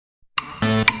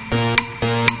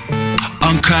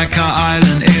Cracker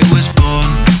Island it was born,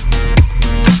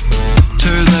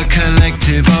 to the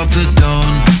collective of the dawn.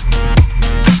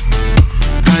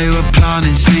 They were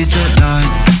planting seeds at night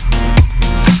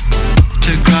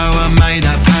to grow a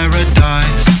made-up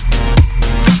paradise,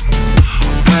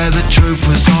 where the truth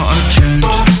was auto-tuned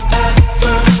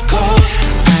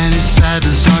and its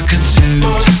sadness I consumed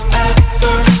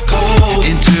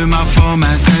into my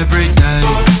formats every day.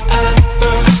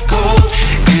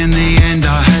 In the end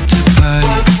I had to pay.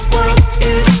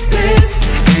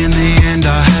 In the end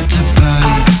I had to pay.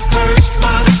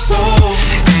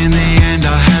 In the end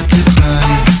I had to pay.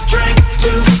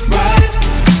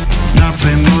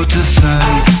 Nothing more to say.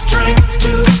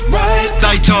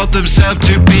 They taught themselves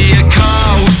to be a card.